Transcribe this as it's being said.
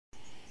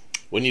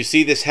When you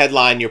see this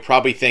headline, you're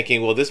probably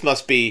thinking, well, this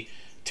must be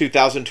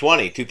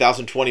 2020,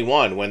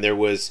 2021, when there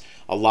was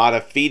a lot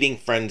of feeding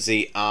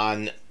frenzy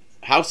on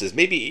houses,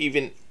 maybe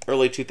even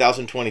early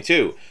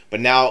 2022. But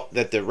now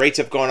that the rates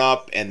have gone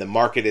up and the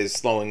market is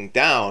slowing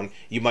down,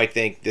 you might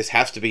think this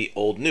has to be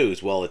old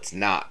news. Well, it's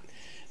not.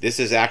 This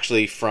is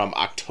actually from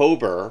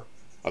October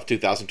of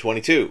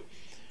 2022,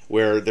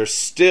 where there's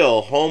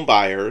still home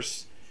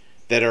buyers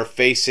that are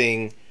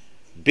facing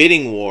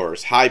bidding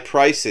wars, high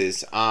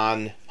prices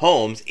on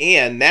homes,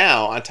 and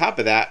now on top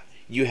of that,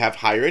 you have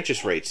higher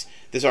interest rates.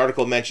 This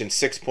article mentioned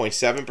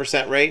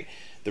 6.7% rate.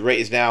 The rate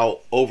is now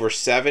over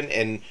 7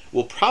 and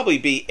will probably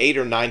be 8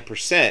 or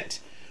 9%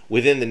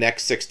 within the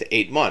next 6 to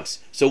 8 months.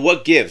 So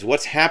what gives?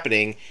 What's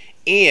happening?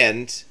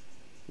 And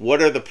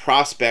what are the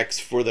prospects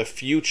for the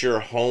future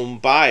home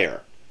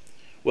buyer?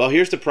 Well,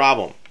 here's the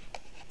problem.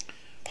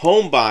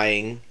 Home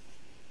buying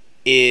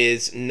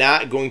is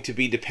not going to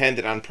be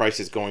dependent on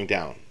prices going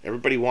down.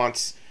 Everybody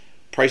wants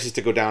prices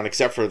to go down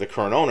except for the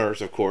current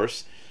owners, of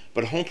course.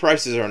 But home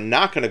prices are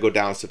not going to go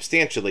down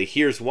substantially.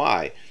 Here's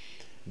why.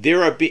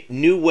 There are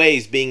new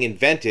ways being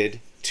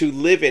invented to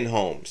live in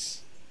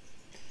homes.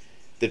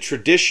 The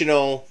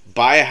traditional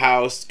buy a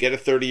house, get a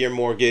 30-year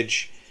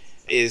mortgage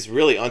is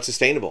really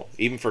unsustainable,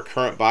 even for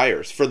current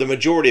buyers, for the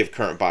majority of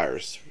current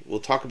buyers. We'll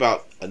talk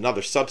about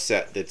another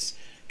subset that's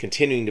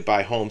continuing to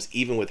buy homes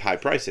even with high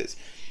prices.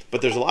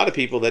 But there's a lot of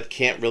people that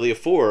can't really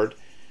afford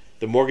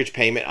the mortgage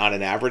payment on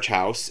an average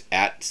house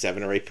at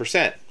 7 or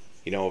 8%.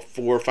 You know, a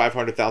 $400,000 or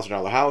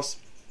 $500,000 house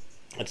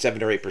at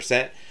 7 or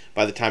 8%.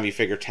 By the time you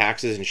figure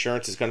taxes,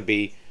 insurance is going to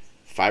be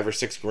 $5 or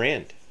 $6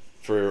 grand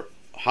for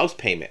house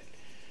payment.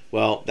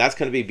 Well, that's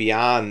going to be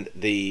beyond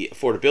the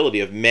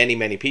affordability of many,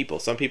 many people.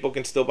 Some people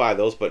can still buy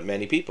those, but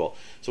many people.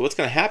 So what's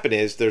going to happen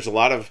is there's a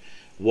lot of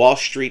Wall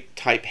Street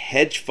type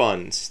hedge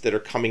funds that are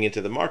coming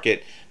into the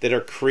market that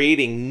are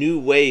creating new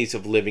ways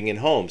of living in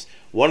homes.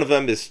 One of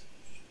them is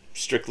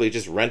strictly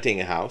just renting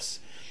a house,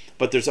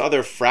 but there's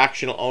other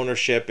fractional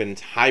ownership and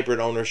hybrid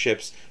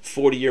ownerships,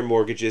 40-year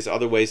mortgages,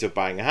 other ways of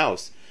buying a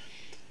house.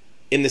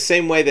 In the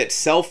same way that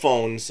cell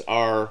phones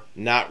are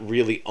not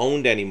really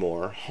owned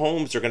anymore,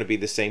 homes are going to be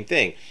the same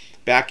thing.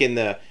 Back in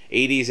the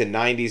 80s and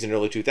 90s and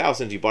early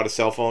 2000s, you bought a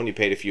cell phone, you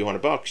paid a few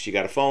 $100, you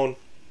got a phone,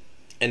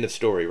 end of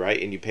story,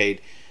 right? And you paid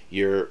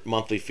your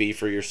monthly fee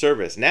for your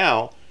service.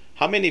 Now,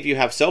 how many of you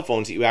have cell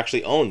phones that you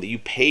actually own, that you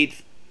paid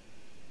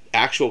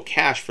actual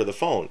cash for the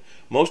phone?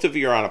 Most of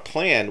you are on a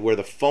plan where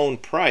the phone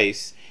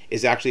price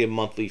is actually a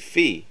monthly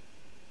fee.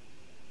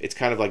 It's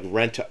kind of like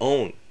rent to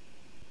own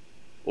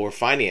or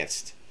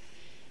financed.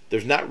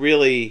 There's not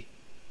really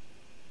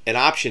an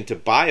option to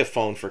buy a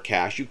phone for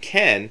cash. You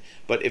can,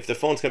 but if the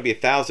phone's going to be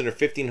 $1,000 or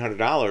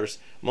 $1,500,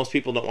 most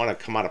people don't want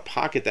to come out of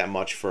pocket that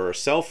much for a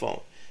cell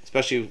phone,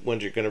 especially when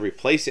you're going to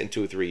replace it in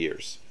 2 or 3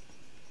 years.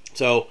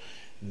 So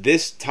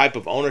this type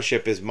of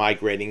ownership is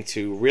migrating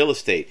to real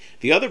estate.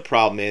 The other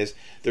problem is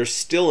there's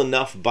still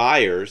enough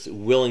buyers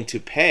willing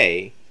to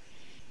pay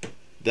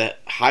the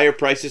higher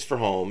prices for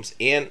homes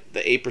and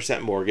the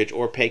 8% mortgage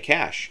or pay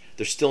cash.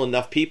 There's still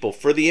enough people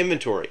for the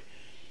inventory.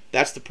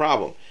 That's the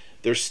problem.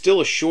 There's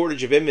still a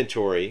shortage of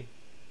inventory,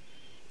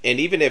 and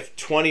even if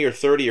 20 or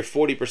 30 or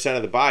 40%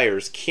 of the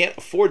buyers can't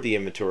afford the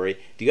inventory,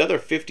 the other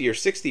 50 or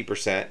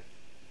 60%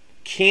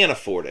 can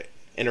afford it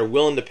and are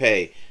willing to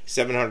pay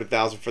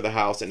 $700,000 for the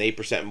house, an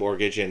 8%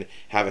 mortgage, and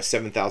have a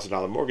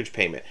 $7,000 mortgage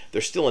payment.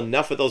 There's still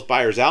enough of those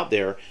buyers out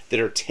there that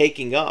are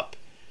taking up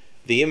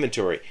the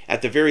inventory.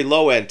 At the very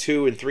low end,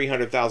 $200,000 and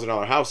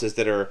 $300,000 houses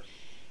that are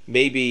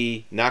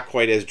maybe not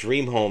quite as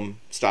dream home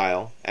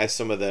style as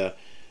some of the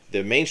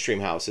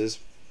mainstream houses,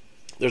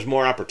 there's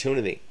more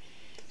opportunity.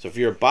 So if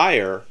you're a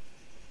buyer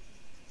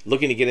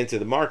looking to get into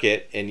the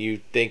market and you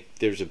think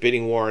there's a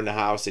bidding war in the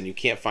house and you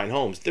can't find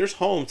homes, there's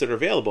homes that are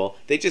available.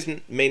 They just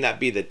may not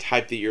be the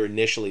type that you're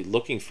initially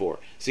looking for.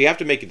 So you have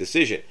to make a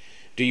decision.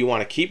 Do you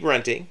want to keep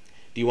renting?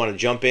 Do you want to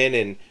jump in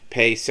and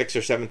pay $6,000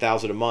 or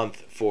 $7,000 a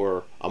month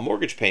for a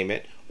mortgage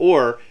payment?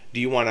 Or do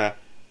you want to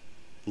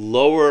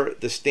lower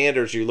the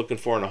standards you're looking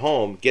for in a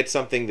home, get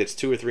something that's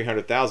 $200,000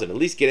 or $300,000, at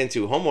least get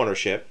into home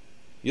ownership?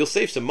 You'll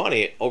save some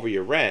money over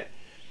your rent,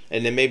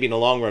 and then maybe in the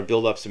long run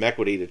build up some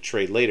equity to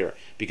trade later,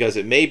 because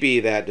it may be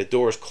that the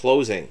door is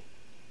closing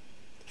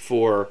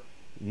for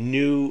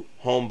new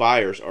home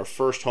buyers or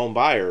first home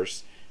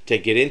buyers to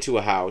get into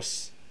a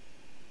house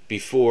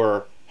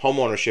before home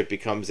ownership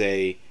becomes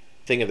a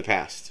thing of the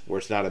past, where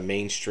it's not a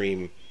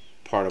mainstream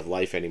part of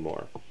life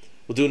anymore.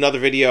 We'll do another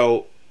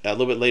video a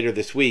little bit later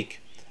this week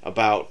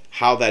about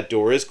how that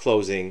door is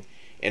closing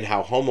and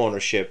how home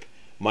ownership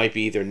might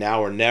be either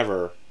now or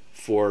never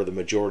for the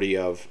majority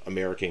of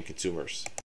American consumers.